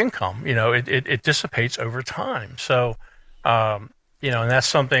fixed income. It dissipates over time. So, and that's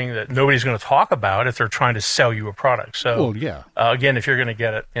something that nobody's going to talk about if they're trying to sell you a product. So, Well, yeah. again, if you're going to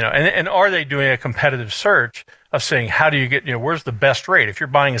get it, and are they doing a competitive search of saying, how do you get, where's the best rate? If you're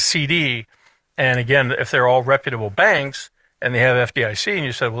buying a CD, and again, if they're all reputable banks and they have FDIC, and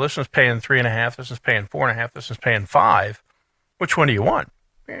you said, well, this one's paying 3.5, this one's paying 4.5, this one's paying 5, which one do you want?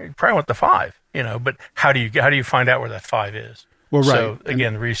 You probably want the 5, but how do you find out where that 5 is? Well, right. So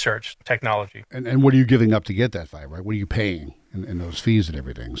again, research, technology. And what are you giving up to get that 5, right? What are you paying in those fees and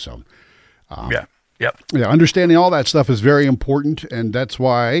everything? So, Yeah. Yep. yeah, understanding all that stuff is very important, and that's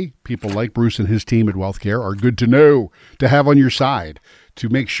why people like Bruce and his team at WealthCare are good to know, to have on your side, to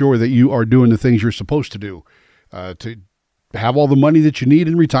make sure that you are doing the things you're supposed to do, to have all the money that you need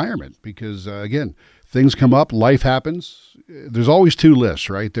in retirement. Because, again, things come up, life happens. There's always 2 lists,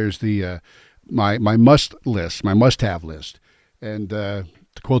 right? There's the my must list, my must-have list. And to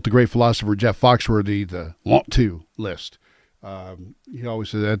quote the great philosopher Jeff Foxworthy, the want to list. He always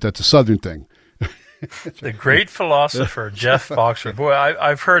said that's a Southern thing. The great philosopher Jeff Foxworthy. Boy,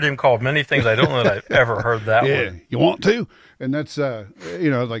 I've heard him called many things. I don't know that I've ever heard that one. You want to, and that's like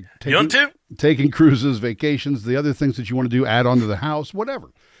You want to? taking cruises, vacations, the other things that you want to do, add on to the house,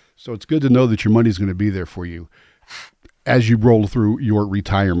 whatever. So it's good to know that your money's going to be there for you as you roll through your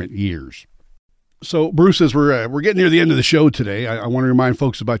retirement years. So, Bruce, as we're getting near the end of the show today, I want to remind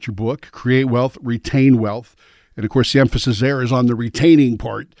folks about your book, Create Wealth, Retain Wealth. And, of course, the emphasis there is on the retaining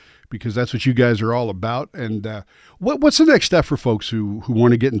part, because that's what you guys are all about. And what's the next step for folks who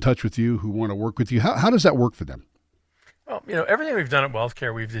want to get in touch with you, who want to work with you? How does that work for them? Well, everything we've done at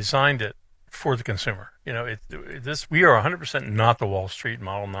WealthCare, we've designed it for the consumer. We are 100% not the Wall Street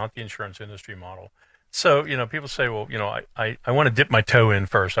model, not the insurance industry model. So, people say, well, I want to dip my toe in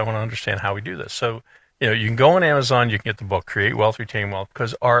first. I want to understand how we do this. So, you can go on Amazon, you can get the book, Create Wealth, Retain Wealth,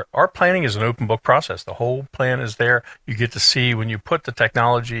 because our planning is an open book process. The whole plan is there. You get to see when you put the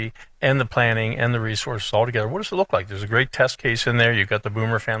technology and the planning and the resources all together, what does it look like? There's a great test case in there. You've got the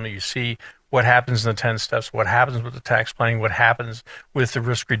Boomer family. You see what happens in the 10 steps, what happens with the tax planning, what happens with the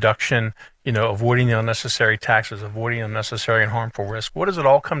risk reduction, avoiding the unnecessary taxes, avoiding unnecessary and harmful risk. What does it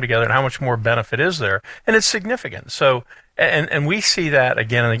all come together, and how much more benefit is there? And it's significant. So, and we see that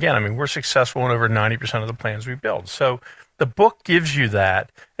again and again. I mean, we're successful in over 90% of the plans we build. So the book gives you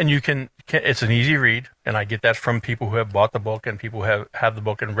that, and it's an easy read, and I get that from people who have bought the book and people who have the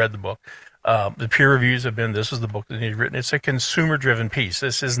book and read the book. The peer reviews have been, this is the book that you've written. It's a consumer-driven piece.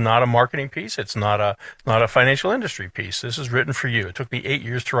 This is not a marketing piece. It's not a financial industry piece. This is written for you. It took me 8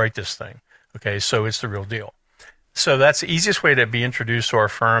 years to write this thing. Okay, so it's the real deal. So that's the easiest way to be introduced to our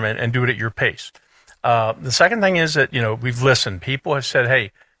firm and do it at your pace. The second thing is that, we've listened. People have said,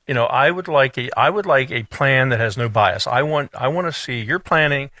 hey, I would like a plan that has no bias. I want to see your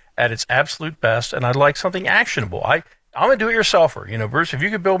planning at its absolute best, and I'd like something actionable. I'm a do-it-yourselfer. Bruce, if you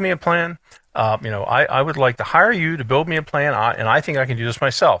could build me a plan, I would like to hire you to build me a plan, and I think I can do this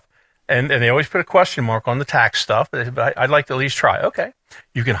myself. And they always put a question mark on the tax stuff, but I'd like to at least try. Okay,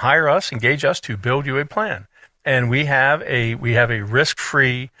 you can hire us, engage us to build you a plan, and we have a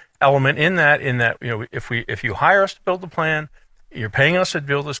risk-free element in that if you hire us to build the plan, you're paying us to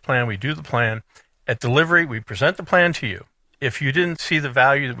build this plan. We do the plan. At delivery, we present the plan to you. If you didn't see the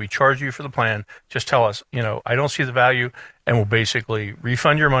value that we charge you for the plan, just tell us, I don't see the value, and we'll basically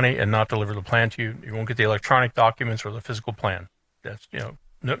refund your money and not deliver the plan to you. You won't get the electronic documents or the physical plan. That's, no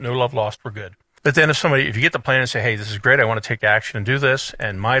love lost, we're good. But then if you get the plan and say, hey, this is great, I want to take action and do this,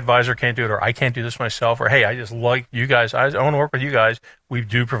 and my advisor can't do it, or I can't do this myself, or hey, I just like you guys, I want to work with you guys, we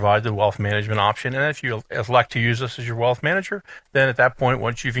do provide the wealth management option. And if you elect to use us as your wealth manager, then at that point,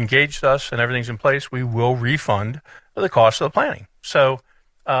 once you've engaged us and everything's in place, we will refund the cost of the planning. So,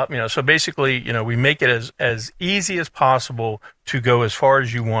 so basically, we make it as easy as possible to go as far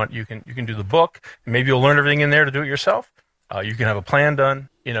as you want. You can do the book, and maybe you'll learn everything in there to do it yourself. You can have a plan done,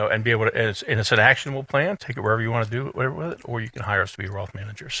 and be able to, and it's an actionable plan. Take it wherever you want to do it, whatever with it, or you can hire us to be your wealth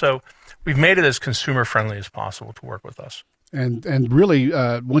manager. So we've made it as consumer friendly as possible to work with us. And really,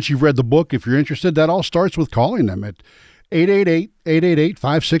 once you've read the book, if you're interested, that all starts with calling them at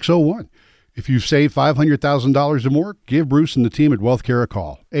 888-888-5601. If you've saved $500,000 or more, give Bruce and the team at WealthCare a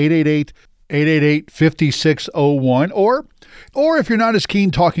call. 888-888-5601. Or if you're not as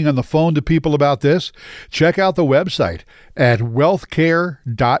keen talking on the phone to people about this, check out the website at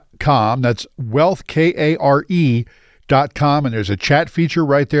wealthcare.com. That's wealthkare.com. And there's a chat feature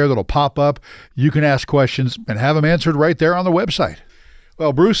right there that'll pop up. You can ask questions and have them answered right there on the website.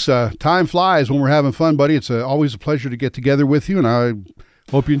 Well, Bruce, time flies when we're having fun, buddy. It's always a pleasure to get together with you, and I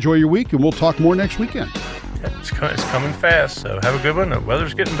Hope you enjoy your week, and we'll talk more next weekend. It's coming fast, so have a good one. The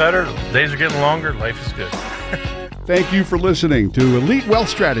weather's getting better, the days are getting longer, life is good. Thank you for listening to Elite Wealth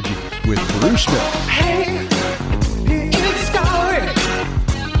Strategies with Bruce Smith. Hey, it's story.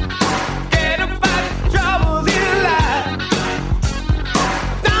 Get about the troubles in life.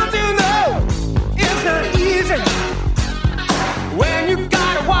 Don't you know it's not easy when you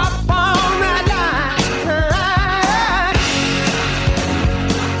gotta walk on that line.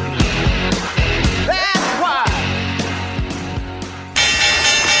 That's why.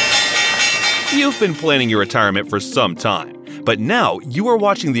 You've been planning your retirement for some time, but now you are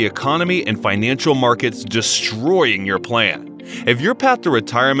watching the economy and financial markets destroying your plan. If your path to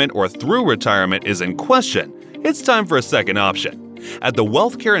retirement or through retirement is in question, it's time for a second option. At the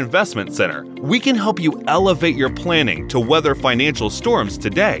WealthCare Investment Center, we can help you elevate your planning to weather financial storms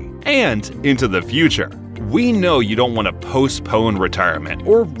today and into the future. We know you don't want to postpone retirement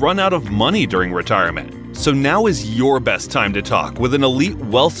or run out of money during retirement. So now is your best time to talk with an elite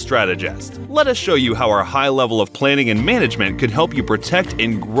wealth strategist. Let us show you how our high level of planning and management could help you protect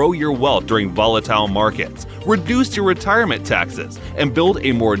and grow your wealth during volatile markets, reduce your retirement taxes, and build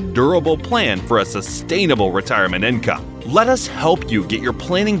a more durable plan for a sustainable retirement income. Let us help you get your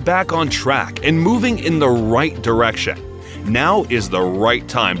planning back on track and moving in the right direction. Now is the right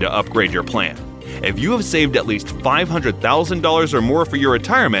time to upgrade your plan. If you have saved at least $500,000 or more for your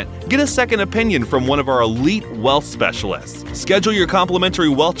retirement, get a second opinion from one of our elite wealth specialists. Schedule your complimentary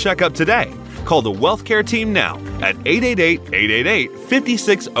wealth checkup today. Call the WealthCare team now at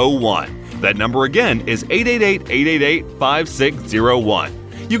 888-888-5601. That number again is 888-888-5601.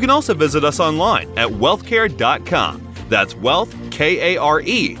 You can also visit us online at wealthcare.com. That's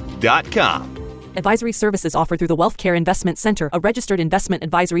wealthkare.com. Advisory services offered through the WealthCare Investment Center, a registered investment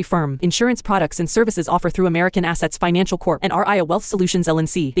advisory firm. Insurance products and services offered through American Assets Financial Corp. and RIA Wealth Solutions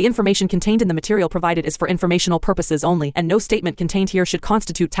LLC. The information contained in the material provided is for informational purposes only, and no statement contained here should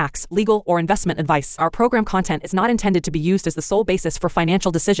constitute tax, legal, or investment advice. Our program content is not intended to be used as the sole basis for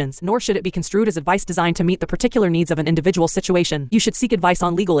financial decisions, nor should it be construed as advice designed to meet the particular needs of an individual situation. You should seek advice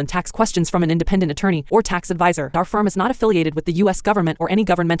on legal and tax questions from an independent attorney or tax advisor. Our firm is not affiliated with the U.S. government or any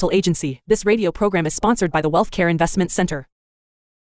governmental agency. This radio program is sponsored by the WealthCare Investment Center.